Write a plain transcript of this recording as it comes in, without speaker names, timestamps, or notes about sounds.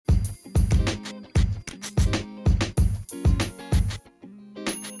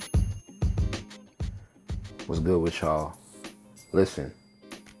What's good with y'all? Listen,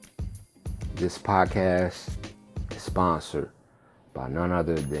 this podcast is sponsored by none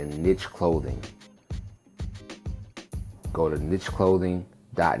other than Niche Clothing. Go to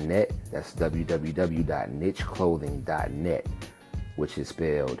nicheclothing.net. That's www.nicheclothing.net, which is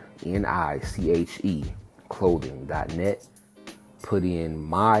spelled Niche, clothing.net. Put in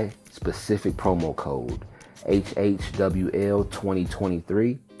my specific promo code,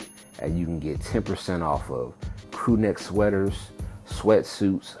 HHWL2023, and you can get 10% off of crew neck sweaters,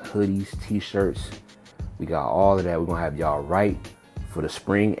 sweatsuits, hoodies, t-shirts. We got all of that. We're going to have y'all right for the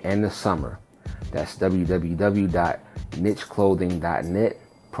spring and the summer. That's www.nicheclothing.net.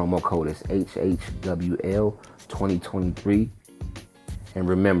 Promo code is HHWL2023. And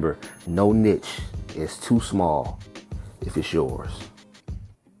remember, no niche is too small if it's yours.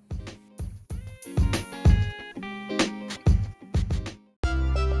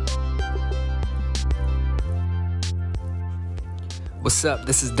 What's up?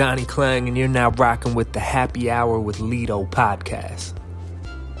 This is Donnie Klang, and you're now rocking with the Happy Hour with Lito podcast.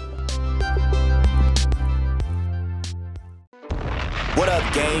 What up,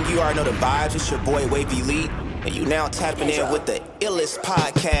 gang? You already know the vibes. It's your boy, Wavy Lee, and you now tapping in with the illest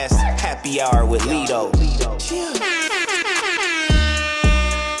podcast, Happy Hour with Lito.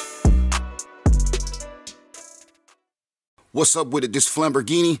 What's up with it? This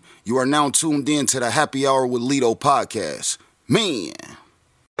Lamborghini. You are now tuned in to the Happy Hour with Lito podcast. Man.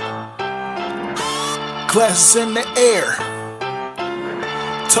 Glasses in the air.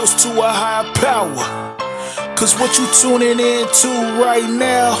 Toast to a higher power. Cause what you tuning into right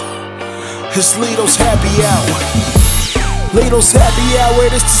now is Lito's Happy Hour. Lito's Happy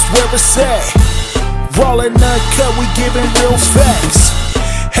Hour, this is where it's at. Raw and uncut, we giving real facts.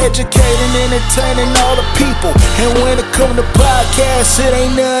 Educating, entertaining all the people. And when it come to podcasts, it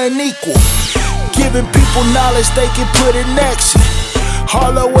ain't nothing equal. Giving people knowledge they can put in action.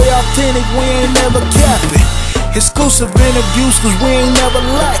 All the way authentic, we ain't never capping. Exclusive interviews, cause we ain't never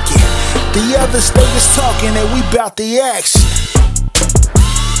lacking. The others, they just talking and we bout the action.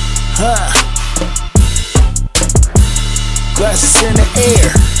 Glasses in the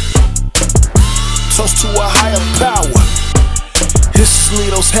air. Toast to a higher power. This is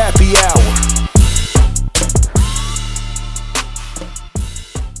Lito's Happy Hour.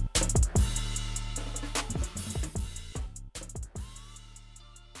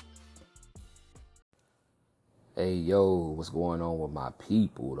 Hey, yo, what's going on with my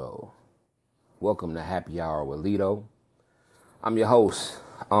people, though? Welcome to Happy Hour with Lito. I'm your host.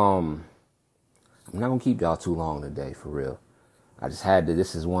 I'm not going to keep y'all too long today, for real. I just had to,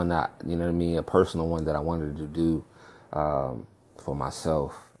 this is one that, you know what I mean, a personal one that I wanted to do for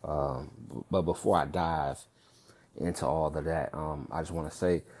myself. But before I dive into all of that, I just want to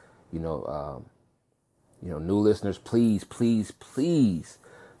say, new listeners, please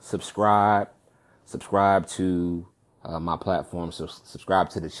subscribe to my platform. So subscribe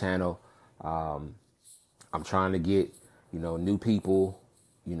to the channel. I'm trying to get, new people,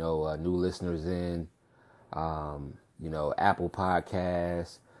 new listeners in, Apple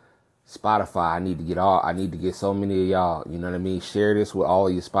Podcasts, Spotify. I need to get so many of y'all, you know what I mean? Share this with all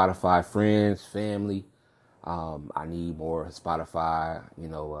your Spotify friends, family. I need more Spotify,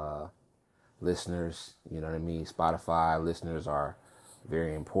 listeners, you know what I mean? Spotify listeners are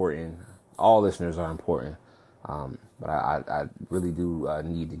very important. All listeners are important. But I really do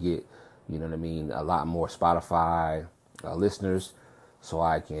need to get, you know what I mean, a lot more Spotify listeners so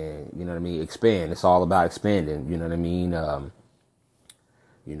I can, you know what I mean, expand. It's all about expanding, you know what I mean?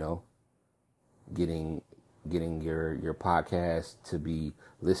 Getting your podcast to be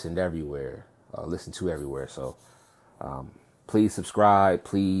listened everywhere, listened to everywhere. So please subscribe,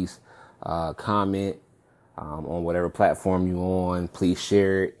 please comment on whatever platform you're on. Please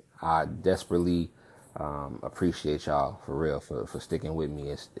share it. I desperately appreciate y'all, for real, for sticking with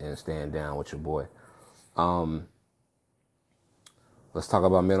me and staying down with your boy. Let's talk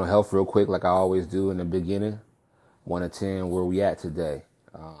about mental health real quick, like I always do in the beginning. 1 to 10, where we at today?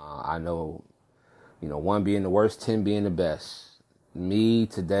 I know, 1 being the worst, 10 being the best. Me,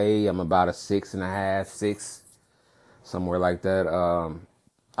 today, I'm about a 6.5, 6, somewhere like that.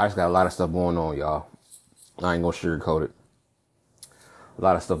 I just got a lot of stuff going on, y'all. I ain't gonna sugarcoat it. A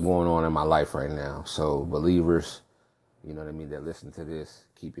lot of stuff going on in my life right now. So believers, you know what I mean, that listen to this,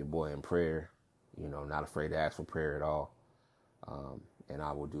 keep your boy in prayer. Not afraid to ask for prayer at all. And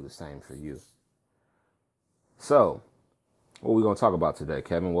I will do the same for you. So, what are we going to talk about today,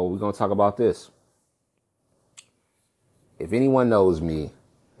 Kevin? Well, we're going to talk about this. If anyone knows me,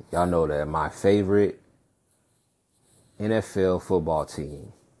 y'all know that my favorite NFL football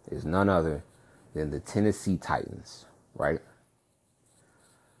team is none other Then the Tennessee Titans, right?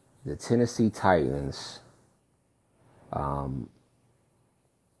 The Tennessee Titans, I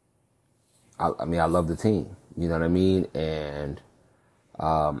love the team. You know what I mean? And,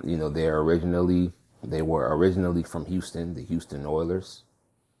 they were originally from Houston, the Houston Oilers.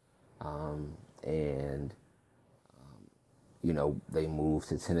 And they moved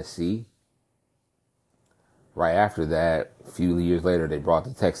to Tennessee. Right after that, a few years later, they brought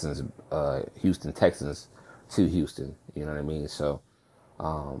the Texans, Houston Texans, to Houston. You know what I mean? So,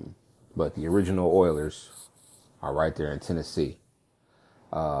 but the original Oilers are right there in Tennessee.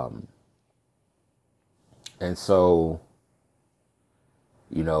 And so,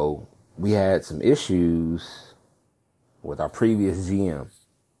 we had some issues with our previous GM,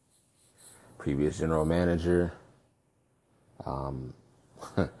 previous general manager.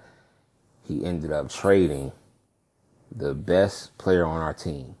 He ended up trading the best player on our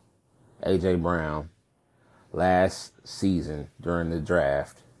team, A.J. Brown, last season during the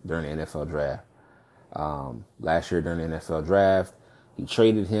NFL draft. Last year during the NFL draft, he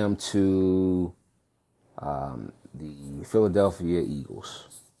traded him to the Philadelphia Eagles.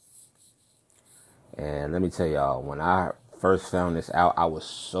 And let me tell y'all, when I first found this out, I was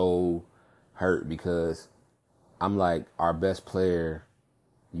so hurt because I'm like, our best player,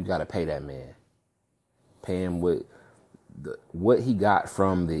 you got to pay that man. Pay him what he got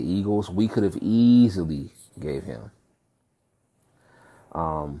from the Eagles. We could have easily gave him,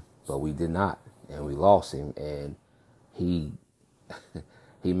 but we did not, and we lost him. And he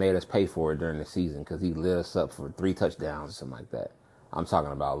made us pay for it during the season because he lit us up for 3 touchdowns or something like that. I'm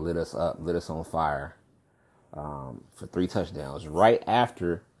talking about lit us up, lit us on fire for 3 touchdowns. Right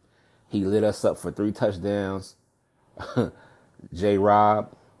after he lit us up for 3 touchdowns,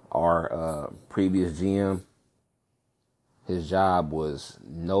 J-Rob, our previous GM, his job was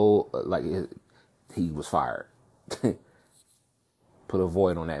he was fired. Put a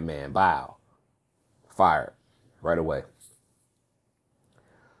void on that man. Bow. Fired right away.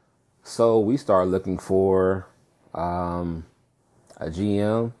 So we started looking for a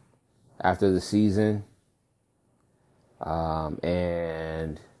GM after the season.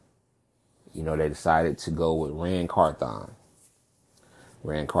 And they decided to go with Ran Carthon.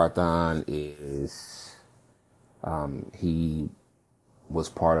 Ran Carthon is, he was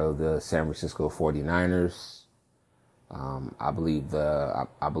part of the San Francisco 49ers. I believe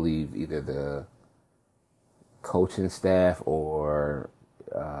either the coaching staff or,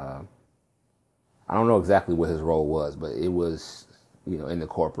 I don't know exactly what his role was, but it was, in the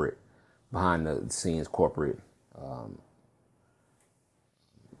corporate, behind the scenes corporate,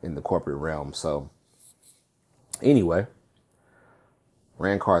 in the corporate realm. So anyway,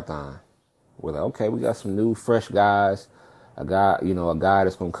 Ran Carthon. We're like, okay, we got some new, fresh guys. A guy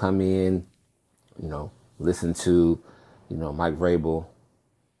that's going to come in, listen to, Mike Vrabel,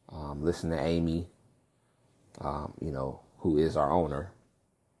 listen to Amy, who is our owner.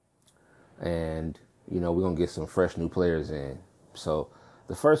 And, we're going to get some fresh new players in. So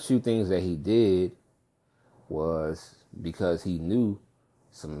the first few things that he did was, because he knew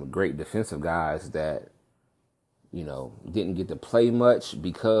some great defensive guys that, didn't get to play much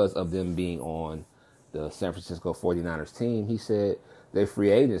because of them being on the San Francisco 49ers team, he said, they're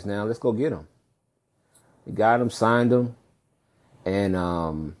free agents now, let's go get them. He got them, signed them,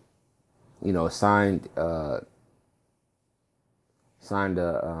 and, signed a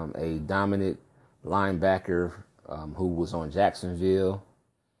dominant linebacker who was on Jacksonville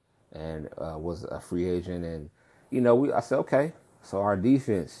and was a free agent. And, I said, okay, so our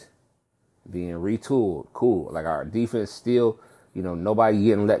defense being retooled, cool. Like, our defense still, nobody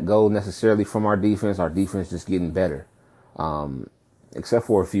getting let go necessarily from our defense. Our defense just getting better. Except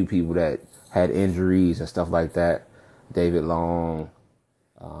for a few people that had injuries and stuff like that. David Long,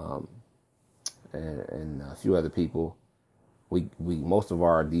 and a few other people. We most of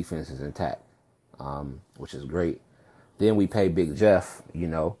our defense is intact, which is great. Then we pay Big Jeff,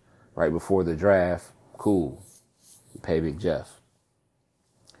 right before the draft. Cool. We pay Big Jeff.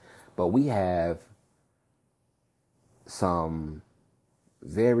 But we have some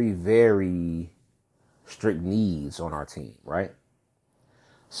very, very strict needs on our team, right?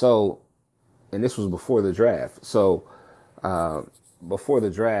 So, and this was before the draft. So, before the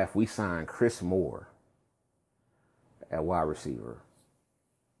draft, we signed Chris Moore at wide receiver.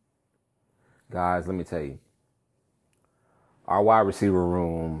 Guys, let me tell you, our wide receiver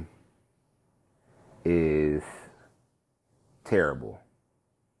room is terrible.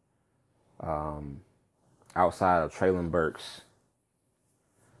 Outside of Traylon Burks,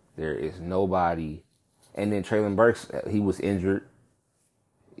 there is nobody. And then Traylon Burks, he was injured.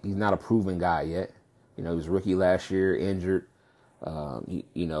 he's not a proven guy yet. He was rookie last year, injured.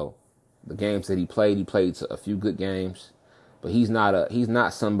 The games that he played a few good games, but he's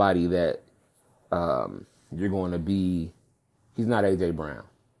not somebody that you're going to be. He's not AJ Brown.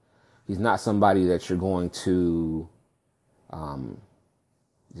 He's not somebody that you're going to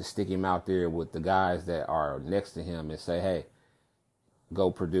just stick him out there with the guys that are next to him and say, "Hey,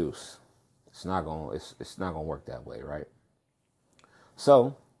 go produce." It's not gonna work that way, right?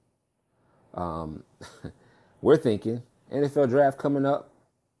 So, we're thinking NFL draft coming up.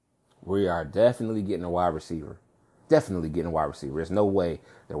 We are definitely getting a wide receiver. Definitely getting a wide receiver. There's no way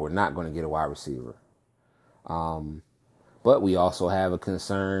that we're not going to get a wide receiver. But we also have a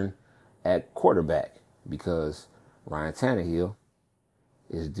concern at quarterback because Ryan Tannehill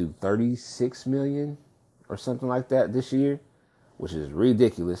is due $36 million or something like that this year, which is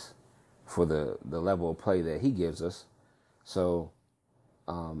ridiculous for the level of play that he gives us. So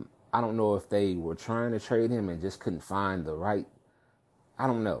I don't know if they were trying to trade him and just couldn't find the right. I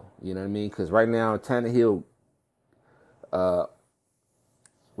don't know. You know what I mean? Because right now Tannehill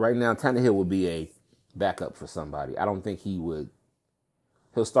would be a backup for somebody. I don't think he would.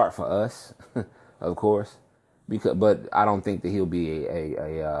 He'll start for us, of course, but I don't think that he'll be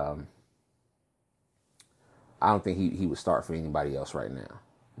I don't think he would start for anybody else right now.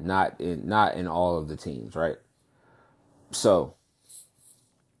 Not in all of the teams, right? So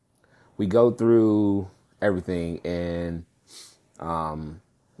we go through everything, and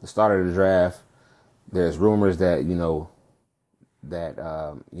the start of the draft, there's rumors that we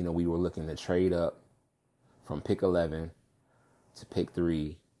were looking to trade up from pick 11 to pick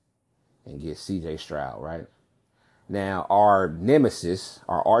 3 and get CJ Stroud, right? Now, our arch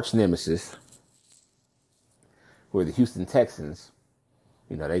nemesis, who are the Houston Texans,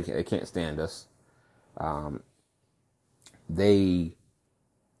 they can't stand us. They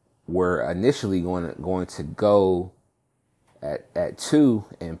were initially going to go at 2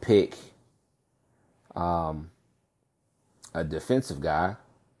 and pick a defensive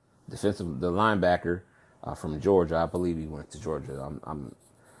linebacker from Georgia. I believe he went to Georgia. I'm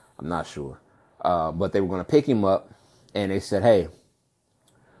not sure. But they were going to pick him up, and they said, hey,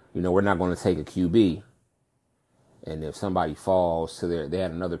 we're not going to take a QB. And if somebody falls to they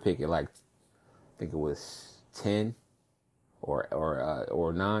had another pick at I think it was 10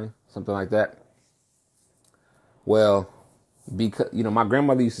 or 9, something like that. Well, because, my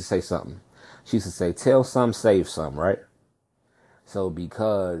grandmother used to say something. She used to say, tell some, save some, right? So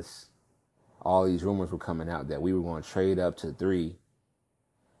because all these rumors were coming out that we were going to trade up to 3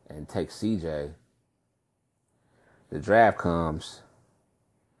 and take CJ, the draft comes,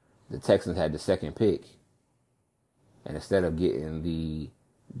 the Texans had the second pick. And instead of getting the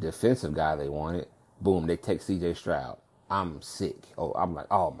defensive guy they wanted, boom, they take CJ Stroud. I'm sick. I'm like,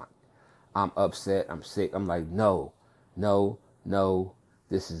 I'm upset. I'm sick. I'm like, no,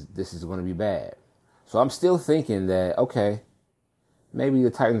 this is going to be bad. So I'm still thinking that, okay, maybe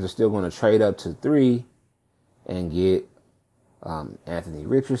the Titans are still going to trade up to 3 and get Anthony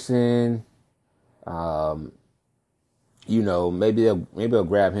Richardson. Maybe they'll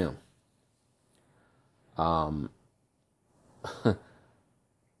grab him.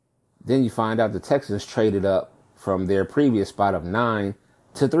 Then you find out the Texans traded up from their previous spot of 9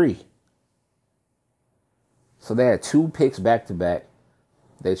 to 3. So they had 2 picks back to back.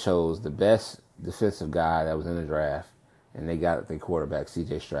 They chose the best defensive guy that was in the draft, and they got the quarterback,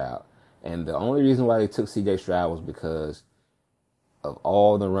 CJ Stroud. And the only reason why they took CJ Stroud was because of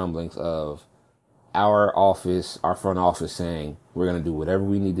all the rumblings of our front office saying, we're going to do whatever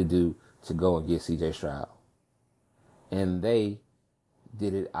we need to do to go and get CJ Stroud. And they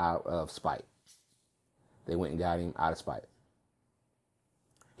did it out of spite. They went and got him out of spite.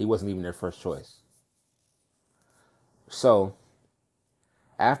 He wasn't even their first choice. So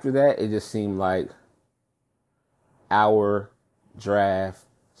after that, it just seemed like our draft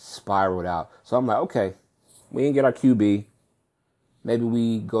spiraled out. So I'm like, okay, we didn't get our QB. Maybe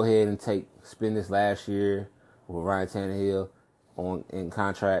we go ahead and spend this last year with Ryan Tannehill in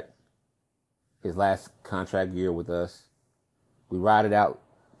contract, his last contract year with us. We ride it out.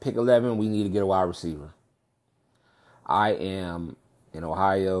 Pick 11, we need to get a wide receiver. I am in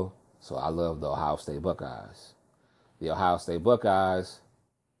Ohio, so I love the Ohio State Buckeyes. The Ohio State Buckeyes,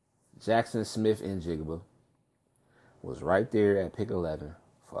 Jackson Smith and Jigba was right there at pick 11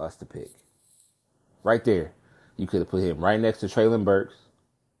 for us to pick. Right there. You could have put him right next to Traylon Burks.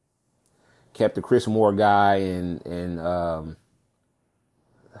 Kept the Chris Moore guy and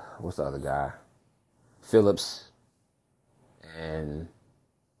what's the other guy? Phillips and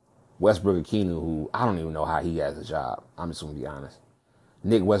Westbrook Akinu, who I don't even know how he has a job. I'm just going to be honest.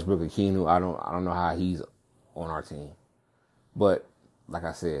 Nick Westbrook-Akinu, I don't know how he's on our team. But like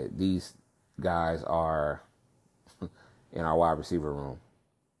I said, these guys are in our wide receiver room.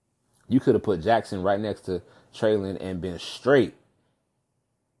 You could have put Jackson right next to Traylon and been straight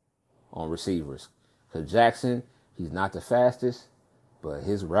on receivers. Because Jackson, he's not the fastest, but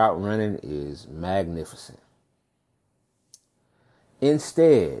his route running is magnificent.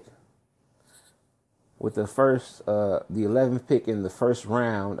 Instead, with the 11th pick in the first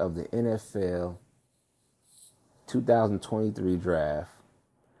round of the NFL 2023 draft,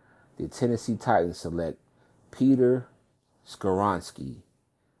 the Tennessee Titans select Peter Skoronski,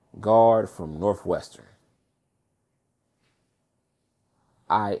 guard from Northwestern.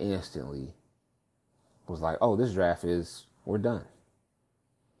 I instantly was like, oh, this draft we're done.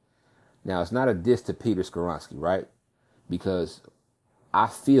 Now, it's not a diss to Peter Skoronski, right? Because I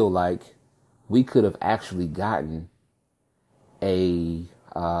feel like we could have actually gotten a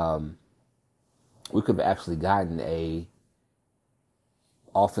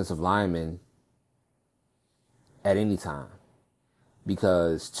offensive lineman at any time.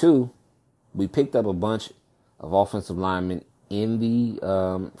 Because, two, we picked up a bunch of offensive linemen in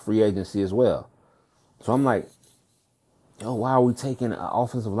the free agency as well. So I'm like, yo, why are we taking an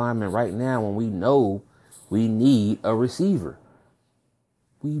offensive lineman right now when we know we need a receiver?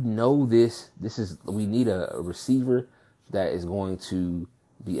 We know we need a receiver that is going to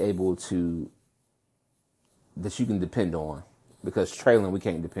be able to, that you can depend on. Because Traylon, we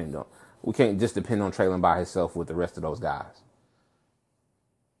can't depend on. We can't just depend on Traylon by himself with the rest of those guys.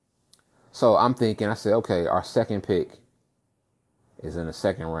 So I'm thinking, I said, okay, our second pick is in the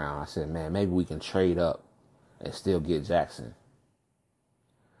second round. I said, man, maybe we can trade up and still get Jackson.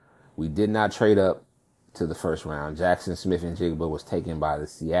 We did not trade up to the first round. Jackson Smith-Njigba was taken by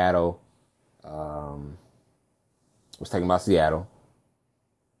Seattle.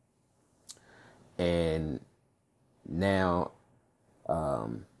 And now,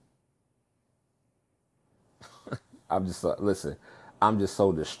 I'm just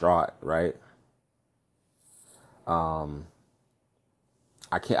so distraught, right?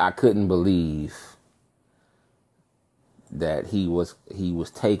 I couldn't believe that he was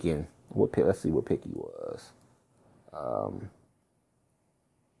taken. What pick? Let's see what pick he was.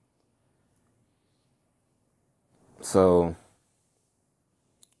 So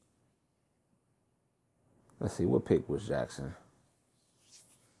let's see, what pick was Jackson?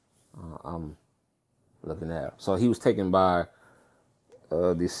 I'm looking at him. So he was taken by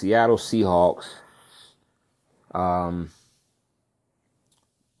the Seattle Seahawks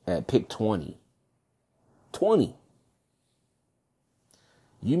at pick 20. 20.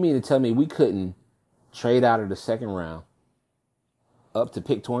 You mean to tell me we couldn't trade out of the second round up to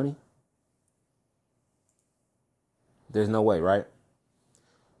pick 20? There's no way, right?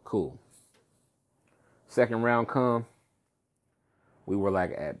 Cool. Second round come. We were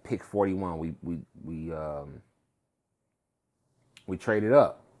like at pick 41. We traded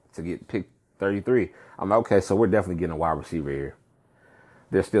up to get pick 33. I'm like, okay, so we're definitely getting a wide receiver here.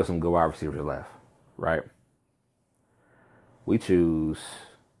 There's still some good wide receivers left, right? We choose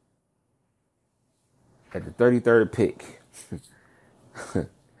at the 33rd pick.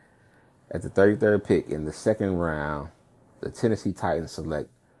 At the 33rd pick in the second round, the Tennessee Titans select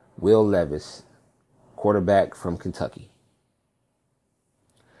Will Levis, quarterback from Kentucky.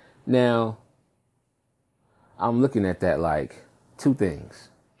 Now, I'm looking at that like two things.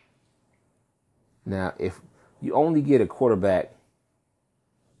 Now, if you only get a quarterback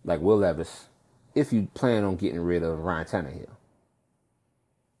like Will Levis, if you plan on getting rid of Ryan Tannehill,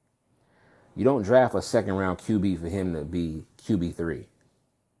 you don't draft a second round QB for him to be QB3,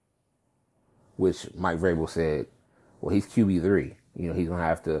 which Mike Vrabel said, well, he's QB3. You know, he's going to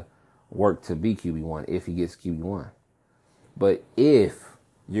have to work to be QB1 if he gets QB1. But if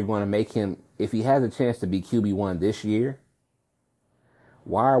you're going to make him, if he has a chance to be QB1 this year,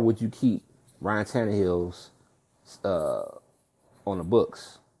 why would you keep Ryan Tannehill's on the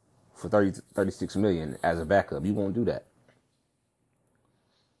books for $36 million as a backup? You won't do that.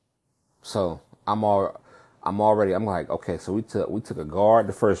 So I'm like, okay, so we took a guard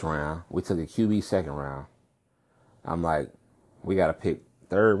the first round, we took a QB second round. I'm like, we got to pick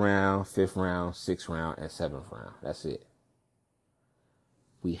third round, fifth round, sixth round, and seventh round. That's it.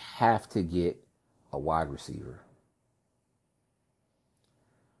 We have to get a wide receiver.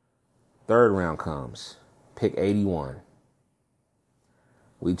 Third round comes, pick 81.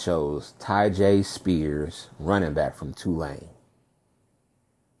 We chose Tyjae Spears, running back from Tulane.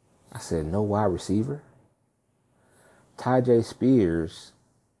 I said, no wide receiver? Tyjae Spears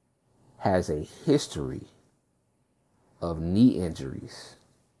has a history of knee injuries.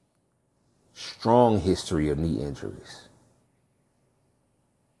 strong history of knee injuries.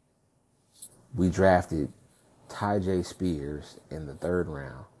 We drafted Ty J. Spears in the 3rd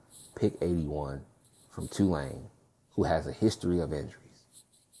round, pick 81 from Tulane, who has a history of injuries.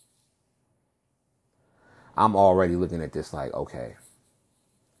 I'm already looking at this like, okay,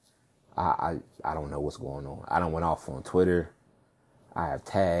 I don't know what's going on. I done went off on Twitter. I have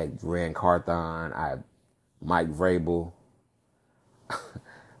tagged Rand Carthon. I have Mike Vrabel,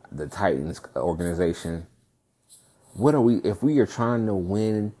 the Titans organization. What are we, if we are trying to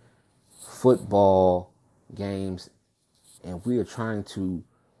win football games and we are trying to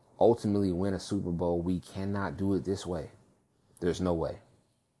ultimately win a Super Bowl, we cannot do it this way. There's no way.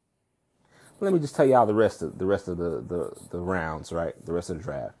 Let me just tell y'all the rest of the rounds, right? The rest of the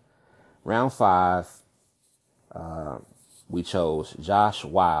draft. Round 5, we chose Josh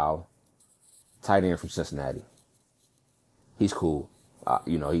Wild, tight end from Cincinnati. He's cool.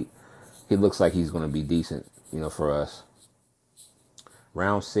 He looks like he's going to be decent, for us.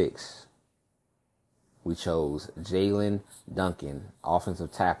 Round 6, we chose Jalen Duncan,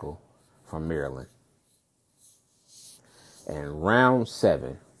 offensive tackle from Maryland. And round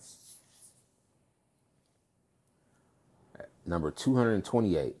 7, number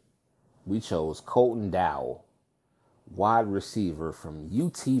 228, we chose Colton Dowell, wide receiver from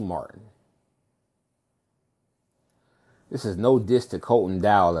UT Martin. This is no diss to Colton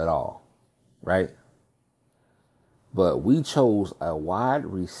Dowell at all, right? But we chose a wide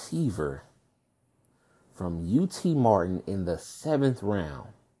receiver from UT Martin in the 7th round.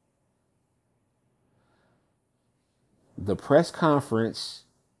 The press conference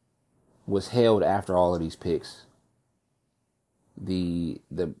was held after all of these picks. The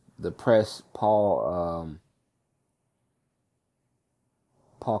press, Paul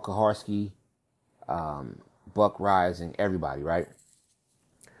Kaharski, Buck Rising, everybody, right?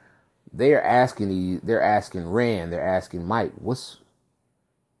 They're asking Rand, they're asking Mike, what's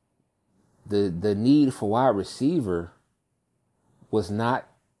the need for wide receiver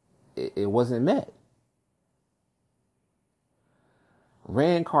it wasn't met.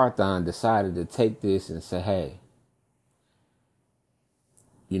 Rand Carthon decided to take this and say, hey,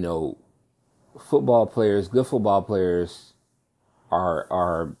 good football players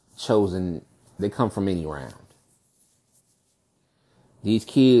are chosen, they come from any round. These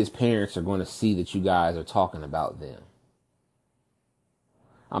kids' parents are going to see that you guys are talking about them.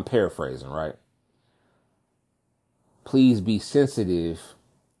 I'm paraphrasing, right? Please be sensitive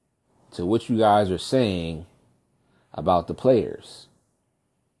to what you guys are saying about the players,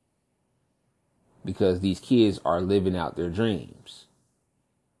 because these kids are living out their dreams.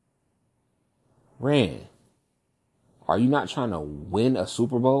 Rand, are you not trying to win a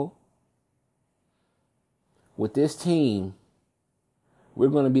Super Bowl? With this team, we're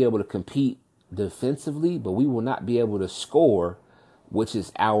going to be able to compete defensively, but we will not be able to score, which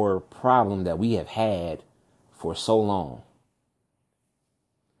is our problem that we have had for so long.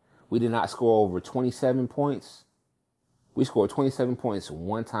 We did not score over 27 points. We scored 27 points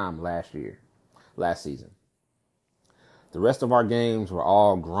one time last season. The rest of our games were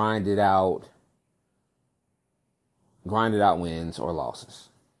all grinded out wins or losses.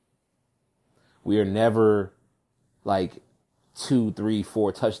 We are never like 2, 3,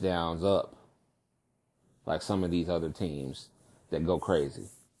 4 touchdowns up like some of these other teams that go crazy.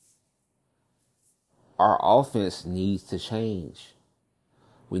 Our offense needs to change.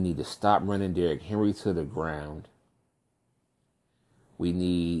 We need to stop running Derrick Henry to the ground. We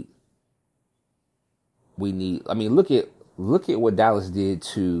need, look at what Dallas did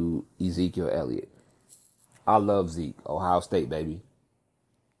to Ezekiel Elliott. I love Zeke, Ohio State, baby.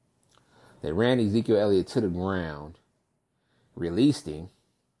 They ran Ezekiel Elliott to the ground, released him.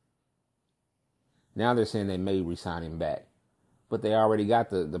 Now they're saying they may re-sign him back. But they already got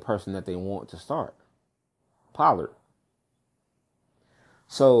the person that they want to start, Pollard.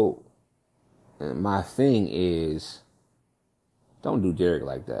 So my thing is, don't do Derrick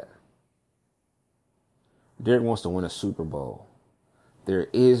like that. Derrick wants to win a Super Bowl. There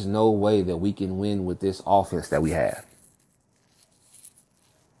is no way that we can win with this offense that we have.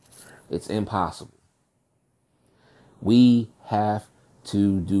 It's impossible. We have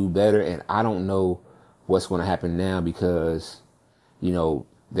to do better, and I don't know what's going to happen now because,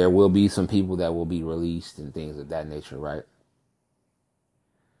 there will be some people that will be released and things of that nature, right?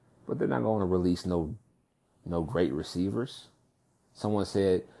 But they're not going to release no great receivers. Someone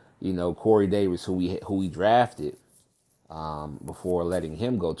said, Corey Davis, who we drafted before letting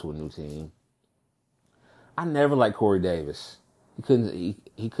him go to a new team. I never liked Corey Davis.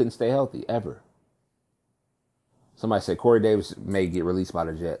 He couldn't stay healthy ever. Somebody said Corey Davis may get released by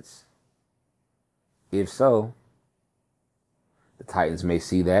the Jets. If so, the Titans may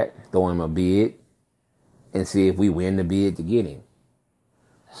see that, throw him a bid, and see if we win the bid to get him.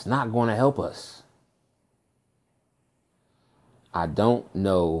 It's not going to help us. I don't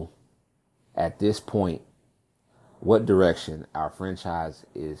know at this point what direction our franchise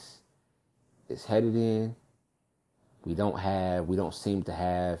is headed in. We don't seem to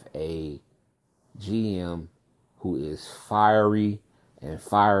have a GM who is fiery and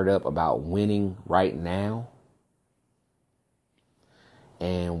fired up about winning right now.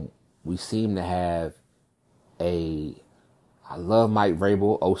 And we seem to have I love Mike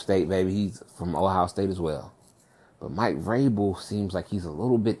Vrabel, O-State, baby. He's from Ohio State as well. But Mike Vrabel seems like he's a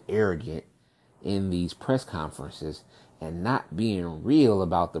little bit arrogant in these press conferences and not being real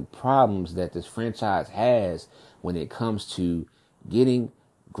about the problems that this franchise has when it comes to getting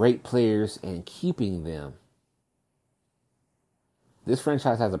great players and keeping them. This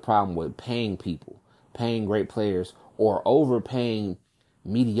franchise has a problem with paying people, paying great players, or overpaying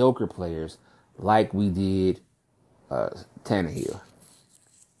mediocre players like we did Tannehill.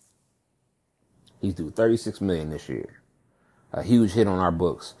 He's due $36 million this year. A huge hit on our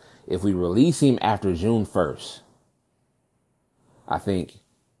books. If we release him after June 1st, I think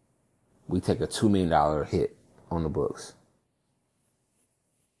we take a $2 million hit on the books.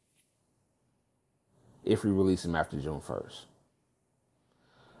 If we release him after June 1st.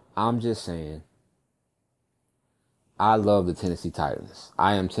 I'm just saying, I love the Tennessee Titans.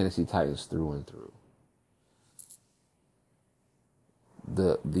 I am Tennessee Titans through and through.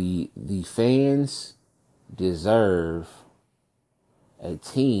 The fans deserve a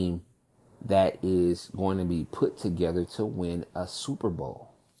team that is going to be put together to win a Super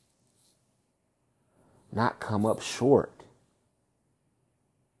Bowl. Not come up short.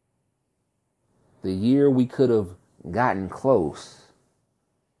 The year we could have gotten close,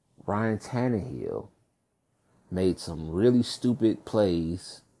 Ryan Tannehill made some really stupid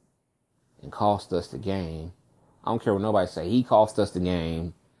plays and cost us the game. I don't care what nobody say. He cost us the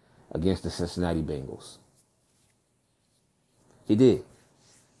game against the Cincinnati Bengals. He did.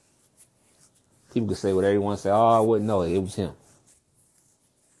 People could say whatever they want to say. Oh, I wouldn't know it. It was him.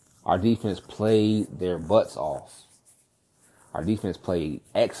 Our defense played their butts off. Our defense played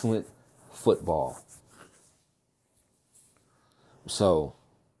excellent football. So,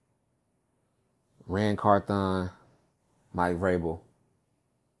 Rand Carthon, Mike Vrabel,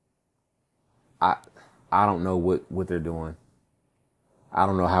 I don't know what they're doing. I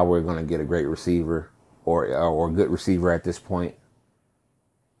don't know how we're going to get a great receiver or a good receiver at this point.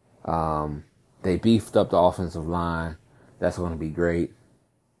 They beefed up the offensive line. That's going to be great.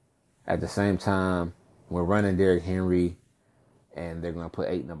 At the same time, we're running Derrick Henry, and they're going to put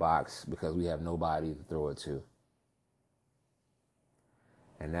 8 in the box because we have nobody to throw it to.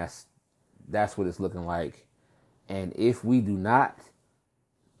 And that's what it's looking like. And if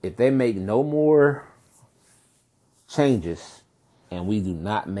they make no more changes and we do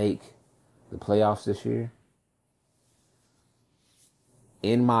not make the playoffs this year,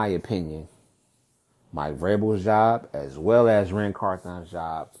 in my opinion, Mike Vrabel's job as well as Rand Carthon's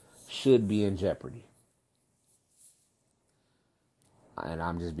job should be in jeopardy. And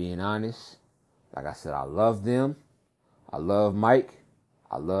I'm just being honest. Like I said, I love them. I love Mike.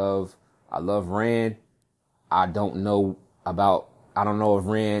 I love Rand. I don't know if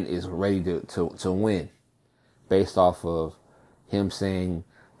Rand is ready to win based off of him saying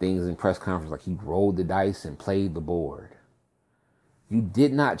things in press conference like he rolled the dice and played the board. You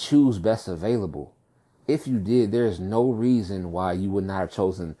did not choose best available. If you did, there is no reason why you would not have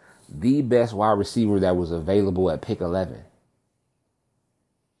chosen the best wide receiver that was available at pick 11.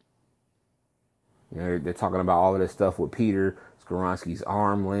 You know, they're talking about all of this stuff with Peter Skoronski's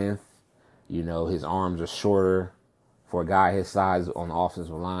arm length. You know, his arms are shorter for a guy his size on the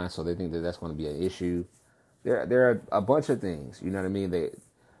offensive line, so they think that that's going to be an issue. There are a bunch of things. You know what I mean?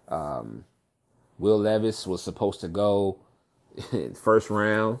 Will Levis was supposed to go in first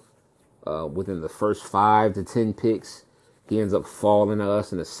round within the first 5 to 10 picks. He ends up falling to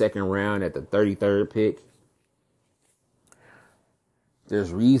us in the second round at the 33rd pick.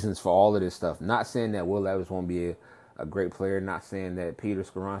 There's reasons for all of this stuff. Not saying that Will Levis won't be a great player. Not saying that Peter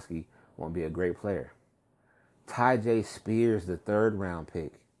Skoronski won't be a great player. Tyjae Spears, the 3rd round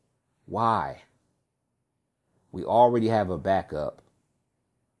pick. Why? We already have a backup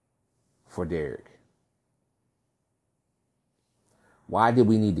for Derek. Why did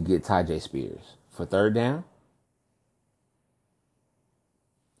we need to get Tyjae Spears? For 3rd down?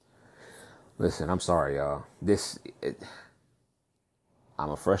 Listen, I'm sorry, y'all. I'm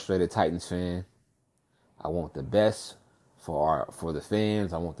a frustrated Titans fan. I want the best for the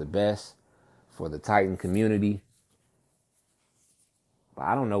fans. I want the best for the Titan community. But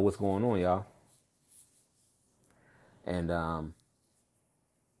I don't know what's going on, y'all. And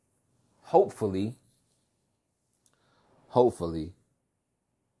hopefully,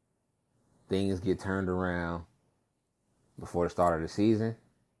 things get turned around before the start of the season.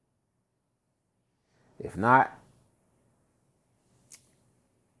 If not,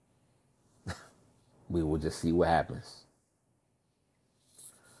 we will just see what happens.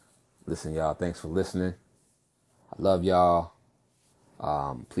 Listen, y'all, thanks for listening. I love y'all.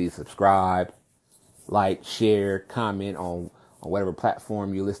 Please subscribe, like, share, comment on whatever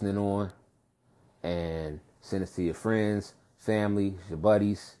platform you're listening on, and send it to your friends, family, your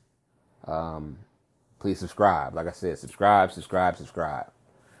buddies. Please subscribe. Like I said, subscribe.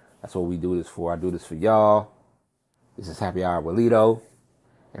 That's what we do this for. I do this for y'all. This is Happy Hour with Lito.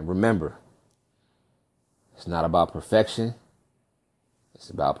 And remember, it's not about perfection. It's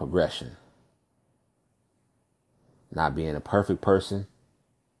about progression. Not being a perfect person,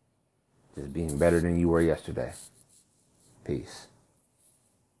 just being better than you were yesterday. Peace.